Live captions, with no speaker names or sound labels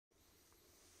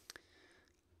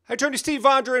Hi, Attorney Steve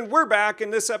Vondran. We're back. In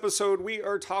this episode, we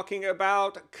are talking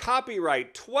about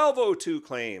copyright 1202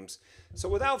 claims. So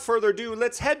without further ado,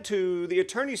 let's head to the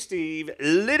Attorney Steve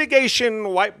litigation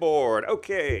whiteboard.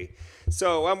 Okay,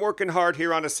 so I'm working hard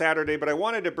here on a Saturday, but I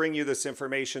wanted to bring you this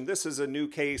information. This is a new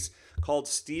case called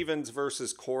Stevens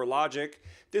versus CoreLogic.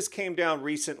 This came down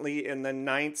recently in the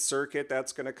Ninth Circuit.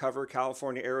 That's going to cover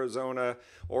California, Arizona,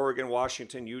 Oregon,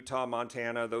 Washington, Utah,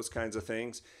 Montana, those kinds of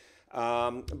things.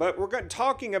 But we're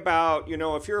talking about,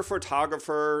 if you're a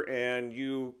photographer and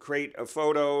you create a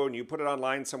photo and you put it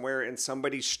online somewhere and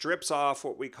somebody strips off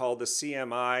what we call the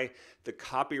CMI, the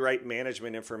copyright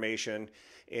management information,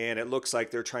 and it looks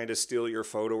like they're trying to steal your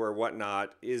photo or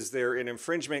whatnot, is there an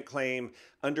infringement claim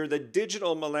under the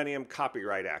Digital Millennium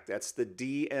Copyright Act? That's the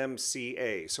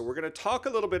DMCA. So we're going to talk a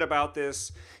little bit about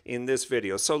this in this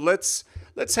video. So let's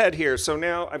head here. So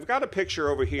now I've got a picture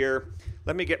over here.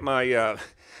 Let me get my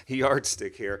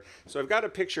yardstick here. So I've got a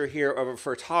picture here of a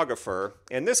photographer,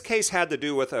 and this case had to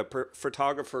do with a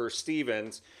photographer,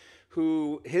 Stevens,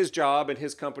 who his job and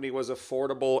his company was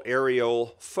affordable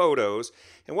aerial photos.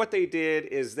 And what they did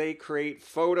is they create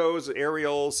photos,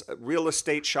 aerials, real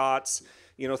estate shots,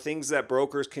 things that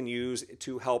brokers can use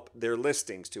to help their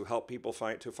listings, to help people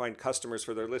find customers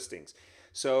for their listings.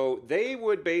 So they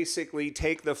would basically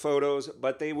take the photos,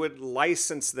 but they would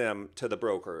license them to the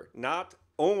broker, not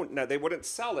own. Now, they wouldn't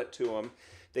sell it to them.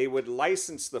 They would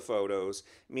license the photos,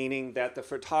 meaning that the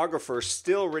photographer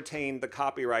still retained the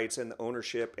copyrights and the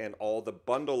ownership and all the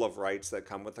bundle of rights that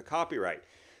come with the copyright.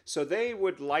 So they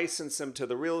would license them to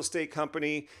the real estate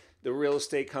company. The real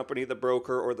estate company, the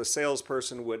broker, or the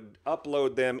salesperson would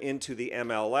upload them into the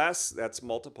MLS. That's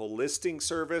multiple listing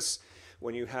service.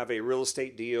 When you have a real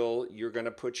estate deal, you're going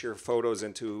to put your photos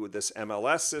into this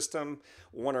MLS system,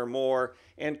 one or more,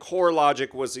 and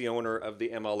CoreLogic was the owner of the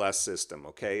MLS system,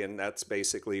 okay? And that's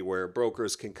basically where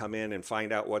brokers can come in and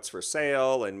find out what's for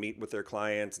sale and meet with their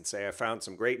clients and say, I found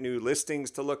some great new listings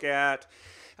to look at.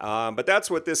 But that's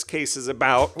what this case is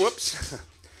about. Whoops.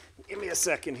 Give me a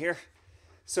second here.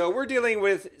 So we're dealing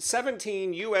with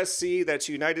 17 USC, that's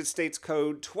United States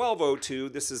Code 1202.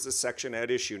 This is the section at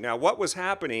issue. Now, what was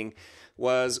happening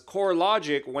was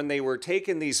CoreLogic, when they were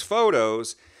taking these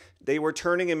photos, they were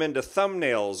turning them into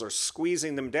thumbnails or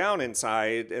squeezing them down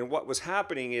inside. And what was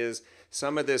happening is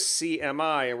some of this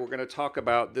CMI, and we're going to talk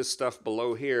about this stuff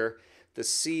below here, the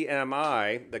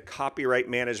CMI, the copyright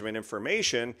management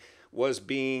information, was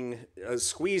being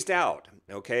squeezed out,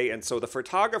 okay? And so the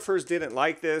photographers didn't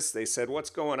like this. They said, what's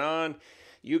going on?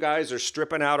 You guys are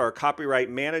stripping out our copyright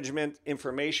management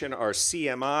information, our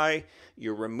CMI.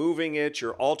 You're removing it,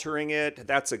 you're altering it.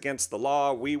 That's against the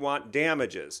law. We want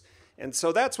damages. And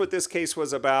so that's what this case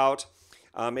was about.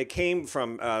 It came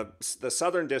from the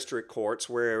Southern District Courts,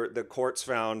 where the courts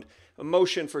found a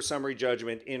motion for summary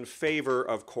judgment in favor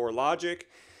of CoreLogic.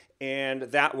 And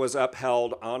that was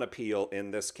upheld on appeal in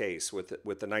this case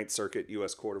with the Ninth Circuit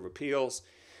U.S. Court of Appeals.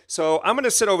 So I'm going to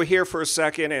sit over here for a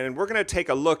second, and we're going to take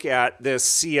a look at this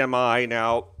CMI.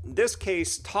 Now, this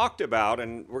case talked about,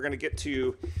 and we're going to get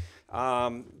to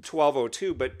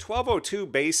 1202, but 1202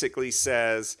 basically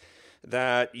says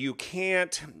that you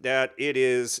can't, that it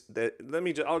is, that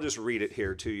I'll just read it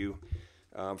here to you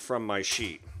from my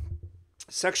sheet.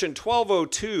 Section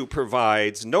 1202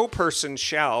 provides, no person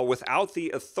shall, without the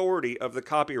authority of the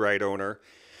copyright owner,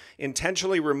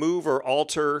 intentionally remove or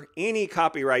alter any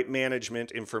copyright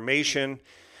management information,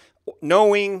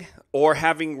 knowing or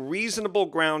having reasonable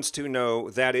grounds to know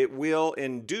that it will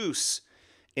induce,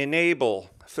 enable,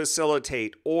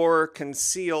 facilitate, or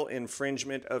conceal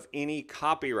infringement of any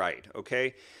copyright,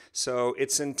 okay? So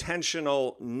it's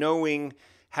intentional, knowing,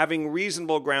 having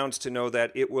reasonable grounds to know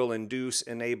that it will induce,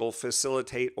 enable,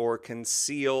 facilitate, or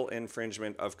conceal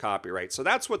infringement of copyright. So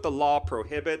that's what the law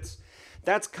prohibits.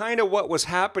 That's kind of what was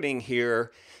happening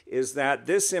here, is that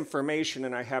this information,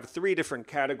 and I have three different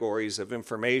categories of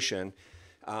information,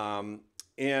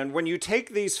 and when you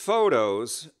take these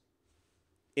photos,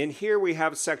 in here we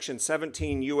have section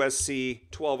 17 USC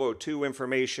 1202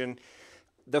 information.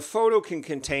 The photo can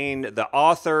contain the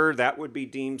author, that would be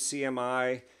deemed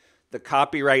CMI, the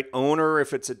copyright owner,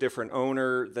 if it's a different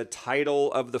owner, the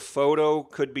title of the photo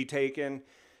could be taken,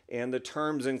 and the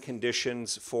terms and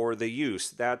conditions for the use.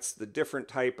 That's the different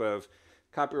type of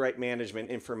copyright management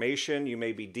information you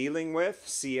may be dealing with,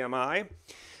 CMI.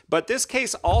 But this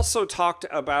case also talked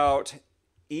about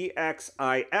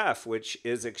EXIF, which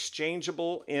is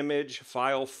exchangeable image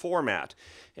file format.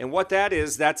 And what that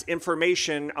is, that's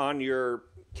information on your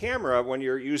camera. When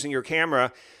you're using your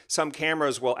camera, some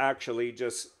cameras will actually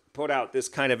just put out this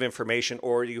kind of information,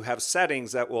 or you have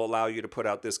settings that will allow you to put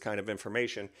out this kind of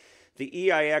information. The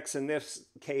EIX in this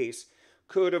case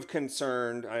could have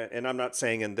concerned, and I'm not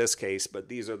saying in this case, but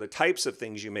these are the types of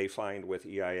things you may find with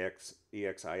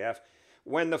EXIF,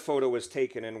 when the photo was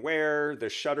taken and where, the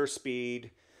shutter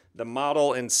speed, the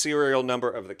model and serial number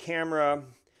of the camera,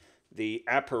 the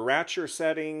aperture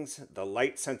settings, the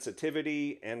light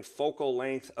sensitivity, and focal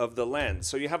length of the lens.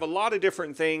 So you have a lot of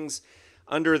different things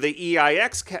under the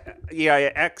EIXF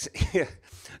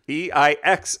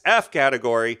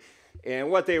category. And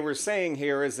what they were saying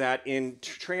here is that in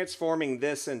transforming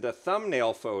this into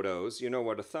thumbnail photos, you know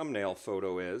what a thumbnail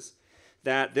photo is,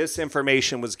 that this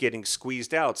information was getting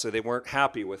squeezed out, so they weren't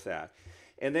happy with that.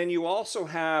 And then you also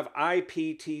have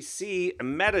IPTC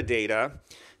metadata,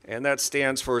 and that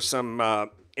stands for some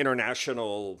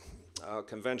international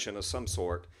convention of some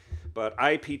sort. But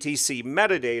IPTC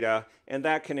metadata, and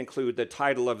that can include the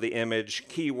title of the image,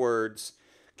 keywords,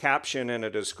 caption and a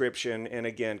description, and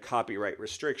again, copyright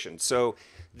restrictions. So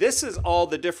this is all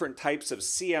the different types of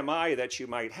CMI that you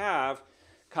might have,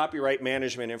 copyright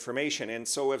management information. And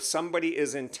so if somebody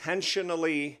is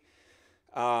intentionally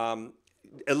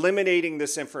eliminating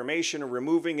this information or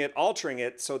removing it, altering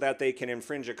it so that they can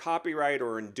infringe a copyright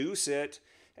or induce it,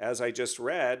 as I just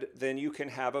read, then you can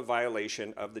have a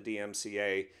violation of the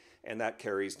DMCA, and that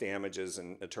carries damages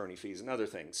and attorney fees and other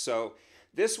things. So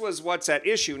this was what's at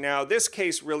issue. Now, this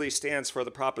case really stands for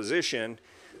the proposition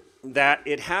that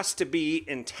it has to be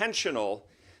intentional,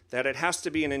 that it has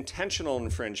to be an intentional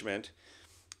infringement.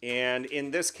 And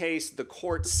in this case, the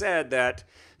court said that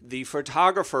the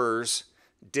photographers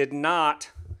did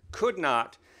not, could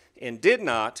not, and did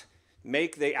not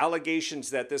make the allegations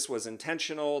that this was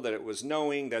intentional, that it was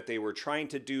knowing, that they were trying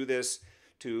to do this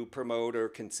to promote or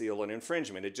conceal an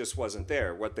infringement. It just wasn't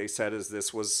there. What they said is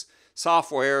this was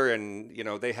software, and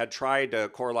they had tried to,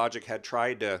 CoreLogic had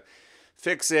tried to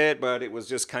fix it, but it was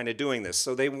just kind of doing this.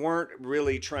 So they weren't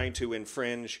really trying to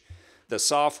infringe the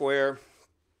software.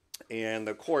 And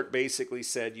the court basically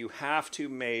said you have to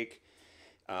make,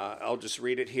 I'll just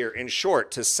read it here. In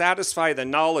short, to satisfy the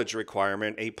knowledge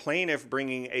requirement, a plaintiff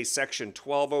bringing a section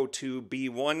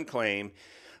 1202B1 claim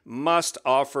must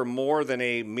offer more than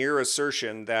a mere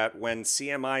assertion that when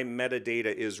CMI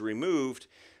metadata is removed,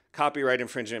 copyright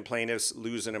infringement plaintiffs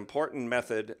lose an important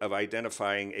method of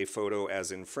identifying a photo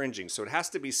as infringing. So it has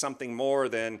to be something more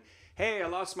than, hey, I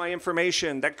lost my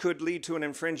information, that could lead to an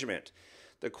infringement.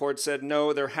 The court said,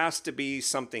 no, there has to be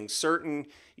something certain.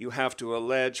 You have to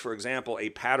allege, for example, a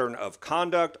pattern of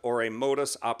conduct or a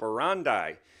modus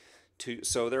operandi.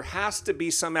 So there has to be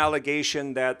some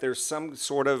allegation that there's some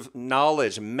sort of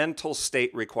knowledge, mental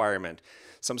state requirement,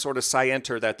 some sort of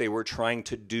scienter that they were trying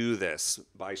to do this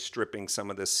by stripping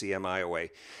some of the CMI away.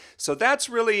 So that's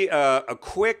really a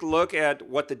quick look at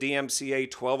what the DMCA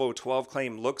 12012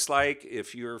 claim looks like.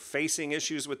 If you're facing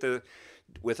issues with a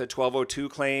 1202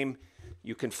 claim,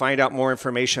 you can find out more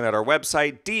information at our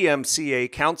website,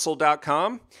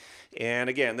 dmcacouncil.com. And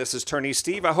again, this is Attorney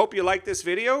Steve. I hope you like this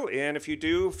video, and if you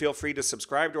do, feel free to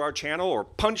subscribe to our channel or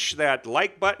punch that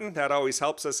like button. That always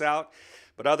helps us out.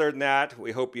 But other than that,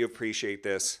 we hope you appreciate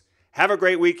this. Have a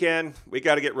great weekend. We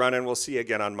got to get running. We'll see you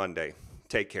again on Monday.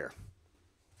 Take care.